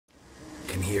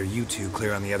can hear you two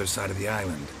clear on the other side of the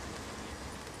island.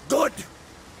 Good!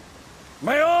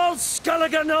 May all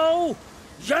Skellige know,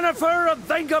 Yennefer of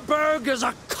Vengerberg is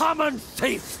a common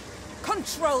thief!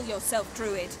 Control yourself,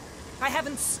 Druid. I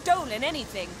haven't stolen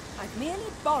anything. I've merely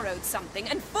borrowed something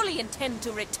and fully intend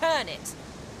to return it.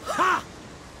 Ha!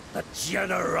 The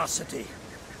generosity.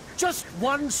 Just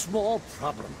one small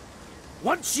problem.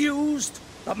 Once used,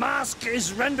 the mask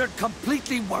is rendered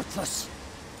completely worthless.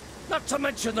 Not to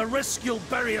mention the risk you'll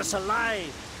bury us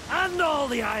alive, and all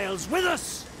the Isles with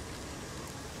us!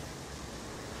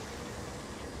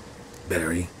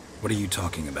 Barry, what are you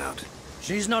talking about?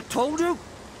 She's not told you?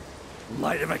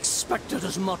 Might have expected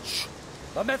as much.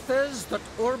 The myth is that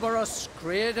Urborus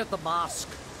created the mask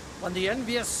when the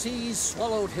envious seas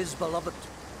swallowed his beloved.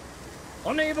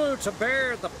 Unable to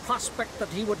bear the prospect that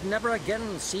he would never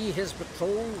again see his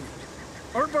betrothed,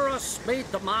 Urborus made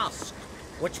the mask,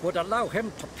 which would allow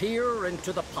him to peer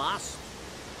into the past.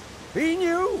 He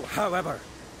knew, however,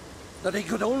 that he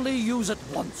could only use it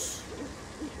once.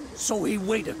 So he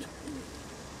waited.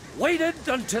 Waited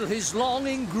until his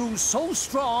longing grew so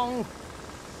strong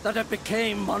that it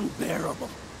became unbearable.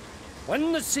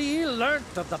 When the sea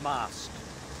learnt of the mask,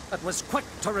 it was quick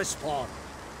to respond.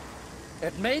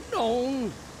 It made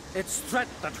known its threat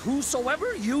that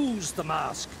whosoever used the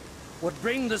mask would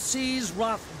bring the sea's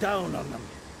wrath down on them.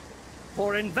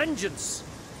 For in vengeance,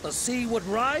 the sea would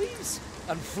rise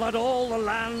and flood all the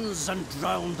lands and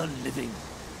drown the living.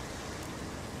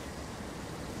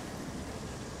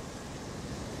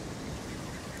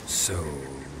 So,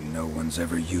 no one's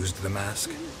ever used the mask?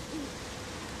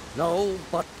 No,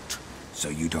 but... So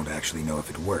you don't actually know if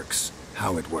it works,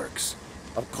 how it works?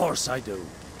 Of course I do.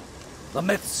 The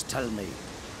myths tell me.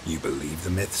 You believe the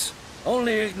myths?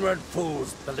 Only ignorant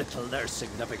fools belittle their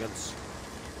significance.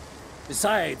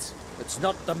 Besides, it's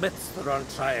not the myths that are on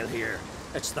trial here.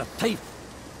 It's the thief.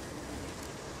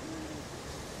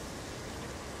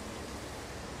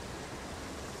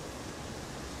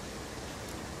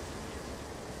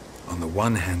 On the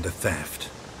one hand, a theft.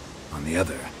 On the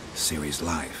other, Ciri's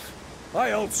life.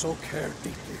 I also care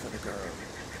deeply for the girl.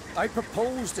 I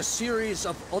proposed a series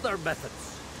of other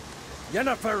methods.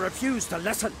 Yennefer refused to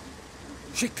listen.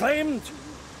 She claimed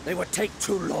they would take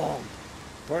too long.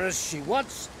 Whereas she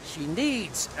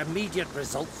needs immediate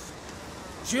results.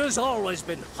 She has always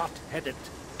been hot-headed.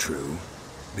 True.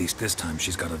 At least this time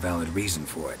she's got a valid reason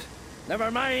for it. Never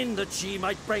mind that she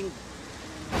might bring...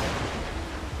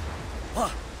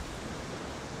 What?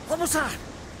 What was that?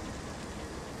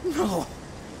 No.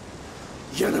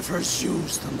 Yennefer's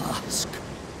used the mask.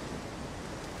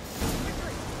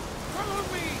 Follow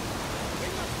me!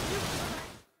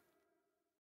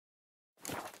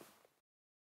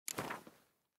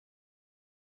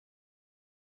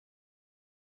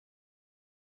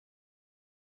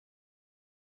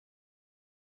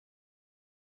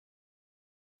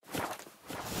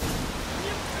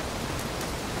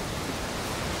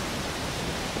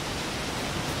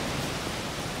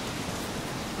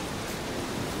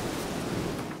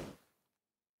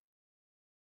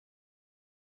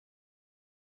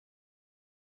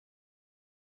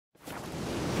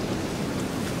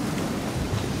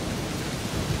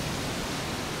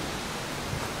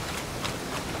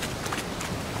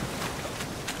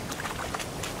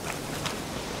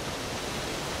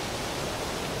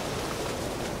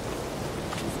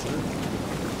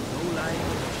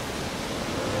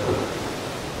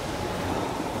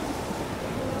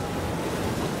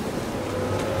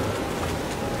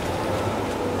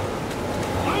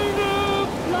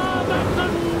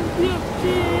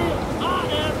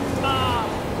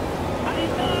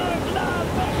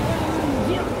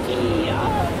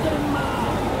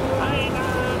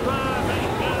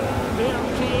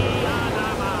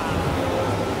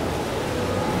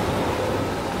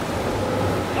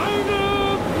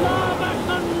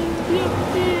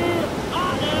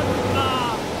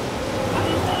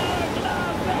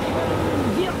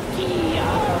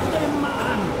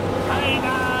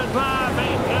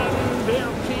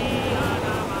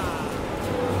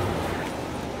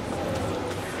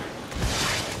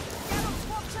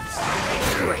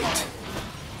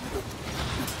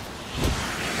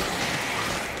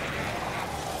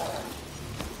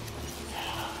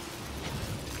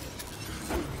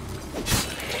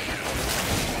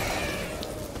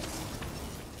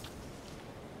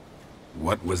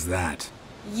 What was that?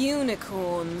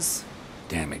 Unicorns.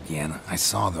 Damn it, Yen. I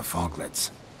saw the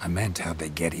foglets. I meant how'd they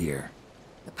get here.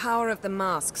 The power of the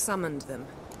mask summoned them.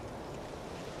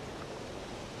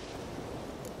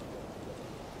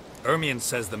 Ermion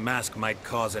says the mask might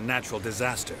cause a natural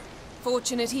disaster.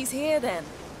 Fortunate he's here then.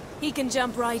 He can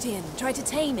jump right in, try to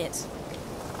tame it.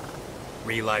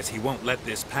 Realize he won't let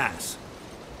this pass.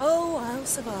 Oh, I'll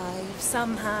survive,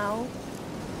 somehow.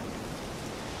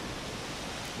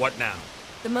 What now?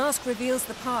 The mask reveals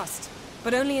the past,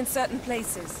 but only in certain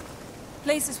places.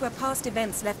 Places where past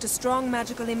events left a strong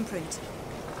magical imprint.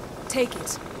 Take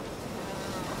it.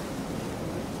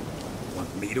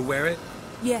 Want me to wear it?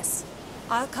 Yes.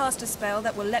 I'll cast a spell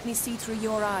that will let me see through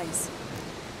your eyes.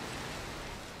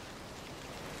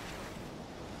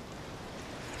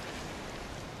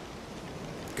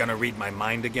 Gonna read my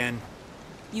mind again?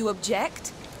 You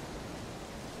object?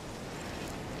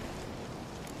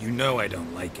 You know I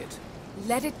don't like it.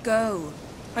 Let it go.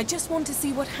 I just want to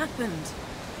see what happened.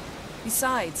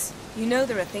 Besides, you know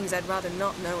there are things I'd rather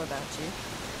not know about you.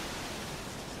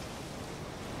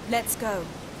 Let's go.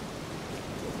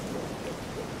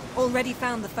 Already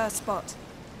found the first spot.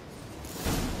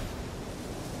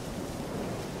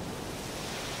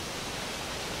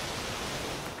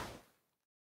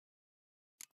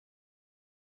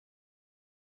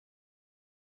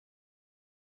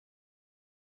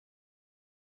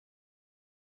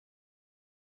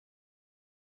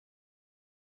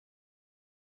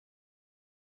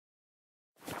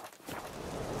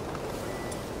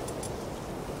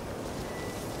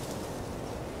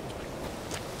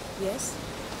 Yes?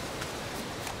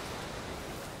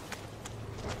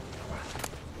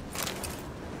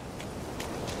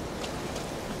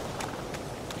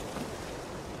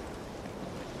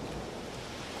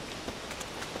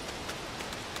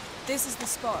 This is the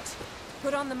spot.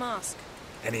 Put on the mask.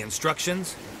 Any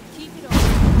instructions? Keep it on.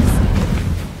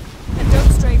 And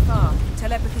don't stray far.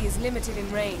 Telepathy is limited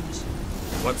in range.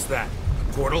 What's that?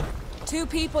 A portal? 2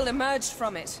 people emerged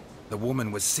from it. The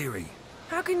woman was Ciri.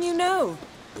 How can you know?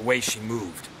 The way she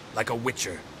moved. Like a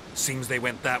witcher. Seems they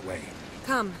went that way.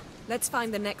 Come, let's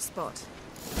find the next spot.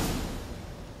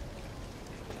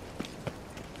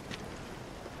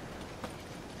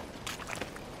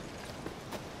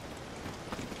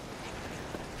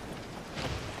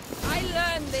 I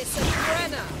learned this at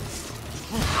Brenna.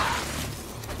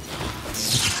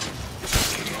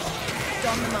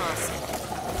 Don the mask.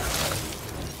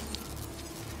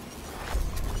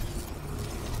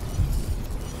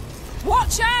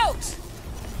 Watch out!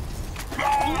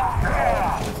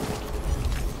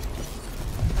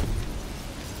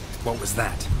 What was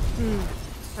that?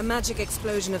 A magic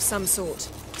explosion of some sort.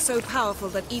 So powerful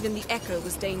that even the echo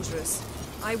was dangerous.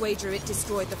 I wager it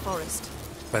destroyed the forest.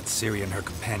 But Ciri and her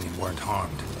companion weren't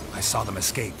harmed. I saw them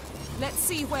escape. Let's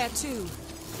see where to.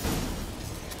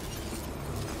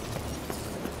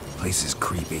 Place is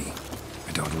creepy.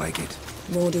 I don't like it.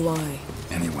 Nor do I.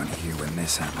 Anyone here when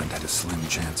this happened had a slim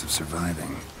chance of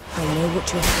surviving. I know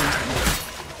what you're thinking.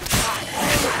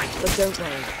 But don't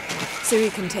worry.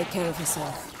 Ciri can take care of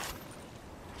herself.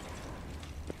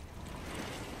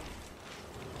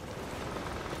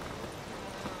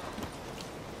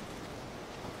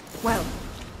 Well,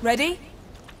 ready?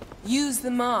 Use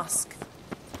the mask.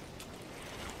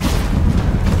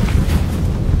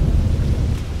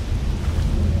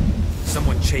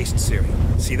 Someone chased Ciri.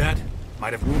 See that?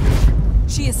 Might have wounded her.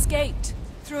 She escaped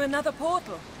through another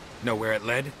portal. Know where it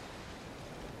led?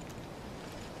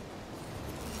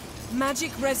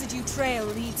 Magic residue trail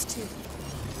leads to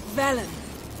Velen.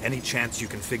 Any chance you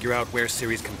can figure out where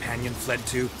Ciri's companion fled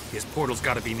to? His portal's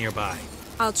gotta be nearby.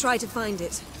 I'll try to find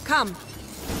it. Come.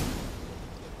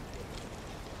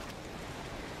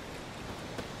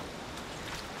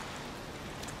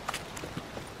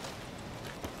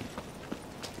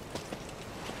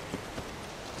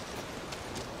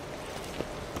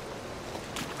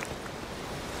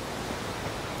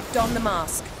 Don the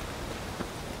mask.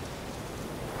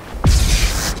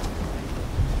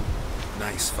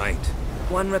 Nice fight.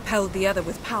 One repelled the other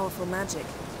with powerful magic,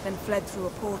 then fled through a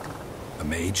portal. A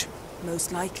mage?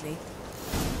 Most likely.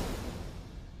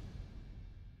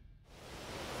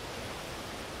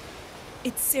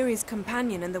 It's Ciri's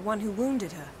companion and the one who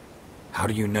wounded her. How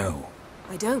do you know?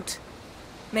 I don't.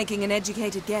 Making an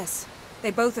educated guess.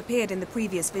 They both appeared in the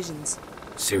previous visions.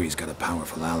 Ciri's got a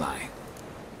powerful ally.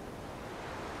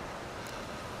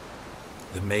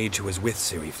 The mage who was with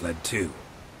Ciri fled too.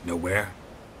 Know where?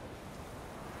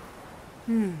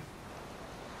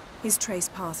 His trace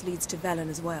path leads to Velen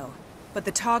as well. But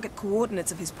the target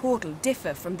coordinates of his portal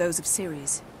differ from those of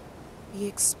Ciri's. The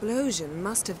explosion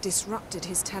must have disrupted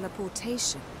his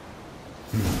teleportation.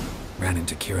 Ran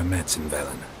into Kira Metz in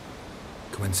Velen.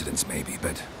 Coincidence maybe,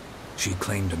 but she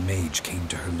claimed a mage came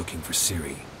to her looking for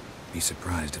Ciri. Be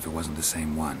surprised if it wasn't the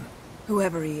same one.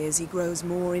 Whoever he is, he grows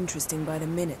more interesting by the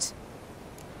minute.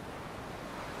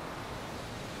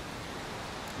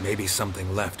 Maybe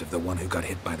something left of the one who got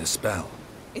hit by the spell.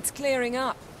 It's clearing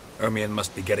up. Ermion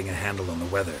must be getting a handle on the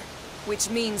weather. Which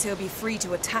means he'll be free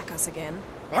to attack us again.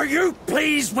 Are you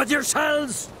pleased with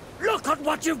yourselves? Look at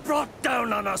what you've brought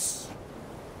down on us!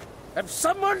 If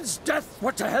someone's death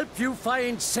were to help you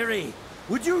find Ciri,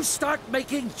 would you start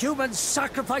making human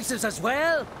sacrifices as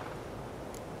well?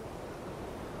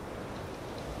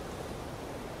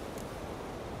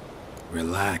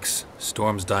 Relax.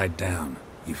 Storm's died down.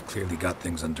 You've clearly got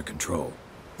things under control.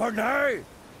 For now.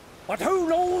 But who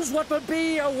knows what will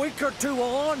be a week or two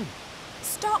on?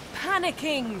 Stop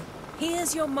panicking!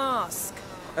 Here's your mask.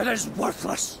 It is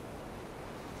worthless.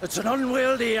 It's an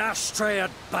unwieldy ashtray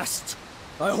at best.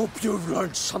 I hope you've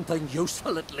learned something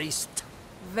useful at least.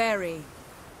 Very.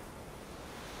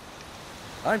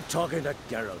 I'm talking to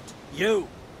Geralt. You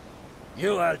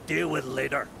I'll deal with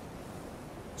later.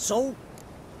 So?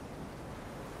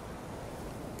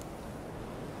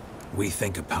 We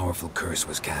think a powerful curse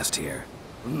was cast here.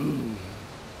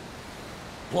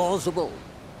 Plausible.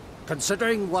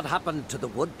 Considering what happened to the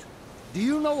wood. Do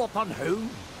you know upon whom?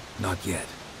 Not yet,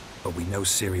 but we know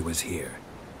Ciri was here.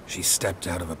 She stepped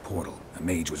out of a portal. A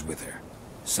mage was with her.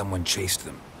 Someone chased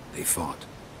them. They fought.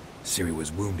 Ciri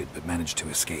was wounded but managed to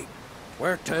escape.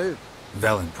 Where to?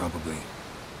 Velen, probably.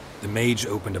 The mage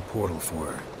opened a portal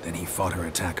for her, then he fought her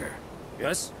attacker.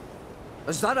 Yes?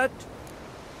 Is that it?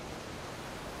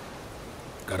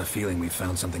 Got a feeling we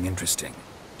found something interesting.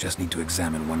 Just need to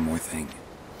examine one more thing.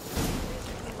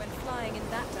 We went flying in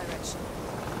that direction.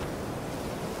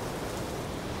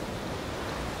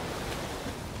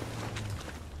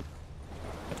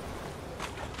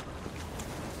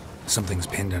 Something's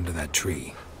pinned under that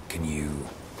tree. Can you...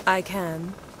 I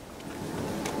can.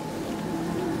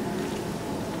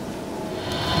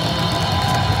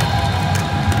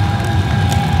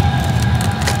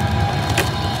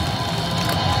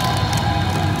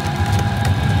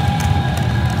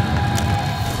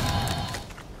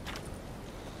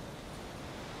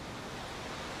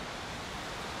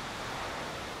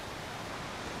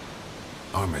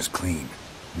 Armor's clean.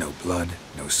 No blood,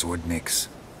 no sword nicks.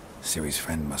 Ciri's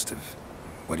friend must have...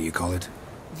 what do you call it?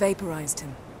 Vaporized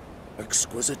him.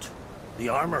 Exquisite. The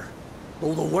armor,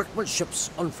 though the workmanship's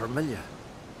unfamiliar.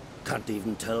 Can't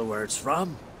even tell where it's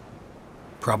from.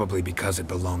 Probably because it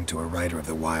belonged to a rider of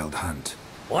the Wild Hunt.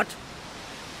 What?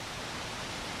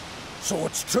 So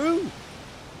it's true?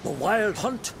 The Wild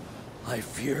Hunt? I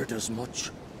feared as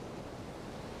much.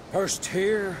 First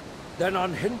here, then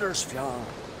on Hindersfjall.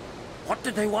 What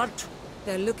did they want?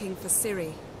 They're looking for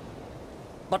Ciri.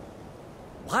 But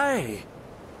why?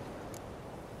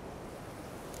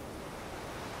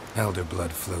 Elder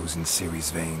blood flows in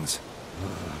Ciri's veins.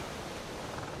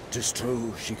 'Tis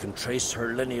true, she can trace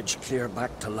her lineage clear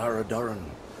back to Lara Doran,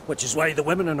 which is why the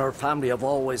women in her family have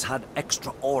always had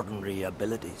extraordinary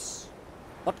abilities.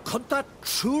 But could that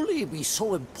truly be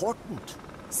so important?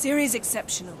 Ciri's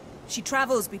exceptional. She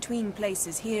travels between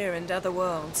places here and other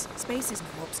worlds. Space is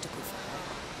no obstacle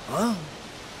for her. Huh?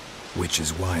 Which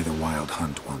is why the Wild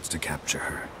Hunt wants to capture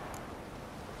her.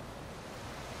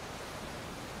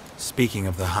 Speaking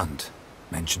of the hunt,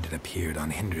 mentioned it appeared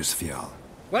on Hindersfjall.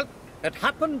 Well, it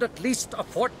happened at least a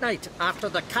fortnight after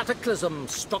the cataclysm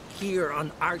struck here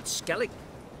on Ard Skellig.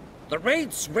 The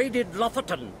raids raided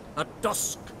Lofoten at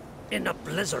dusk in a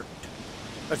blizzard.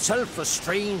 Itself a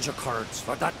strange occurrence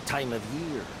for that time of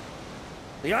year.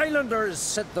 The islanders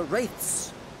said the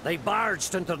wraiths. They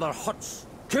barged into their huts,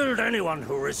 killed anyone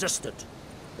who resisted,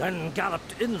 then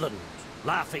galloped inland,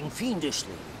 laughing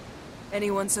fiendishly.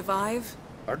 Anyone survive?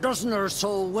 A dozen or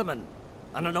so women,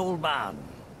 and an old man.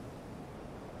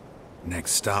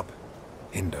 Next stop,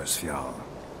 Hindersfjall.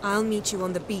 I'll meet you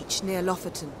on the beach near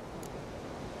Lofoten.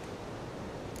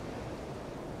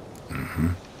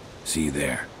 See you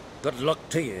there. Good luck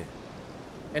to you.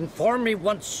 Inform me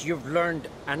once you've learned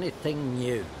anything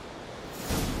new.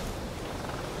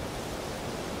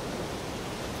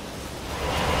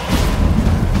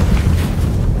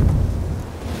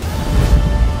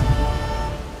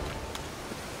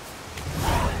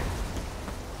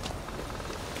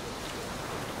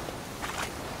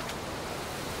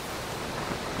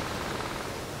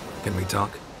 Can we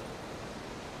talk?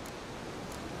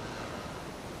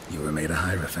 You were made a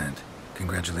Hierophant.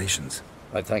 Congratulations.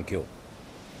 I thank you.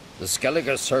 The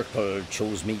Skellige Circle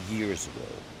chose me years ago,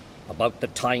 about the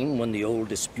time when the old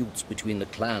disputes between the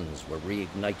clans were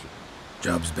reignited.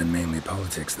 Job's been mainly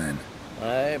politics then.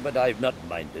 Aye, but I've not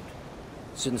minded.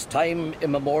 Since time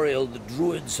immemorial, the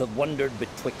Druids have wandered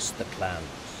betwixt the clans,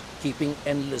 keeping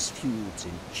endless feuds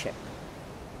in check.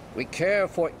 We care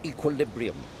for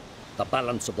equilibrium, the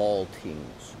balance of all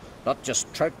things, not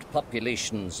just trout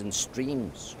populations in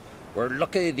streams, We're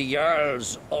lucky the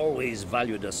Jarls always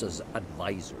valued us as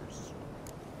advisors.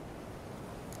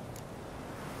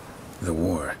 The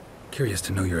war. Curious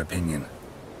to know your opinion.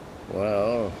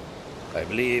 Well, I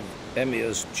believe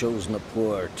Emmir's chosen a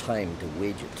poor time to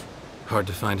wage it. Hard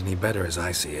to find any better as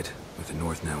I see it, with the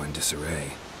North now in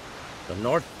disarray. The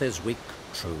North is weak,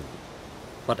 true.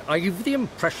 But I've the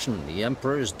impression the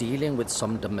Emperor is dealing with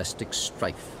some domestic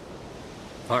strife.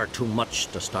 Far too much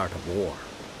to start a war.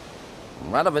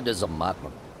 Radovid is a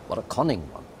madman, but a cunning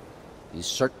one. He's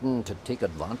certain to take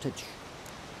advantage.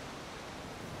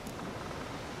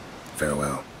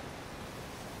 Farewell.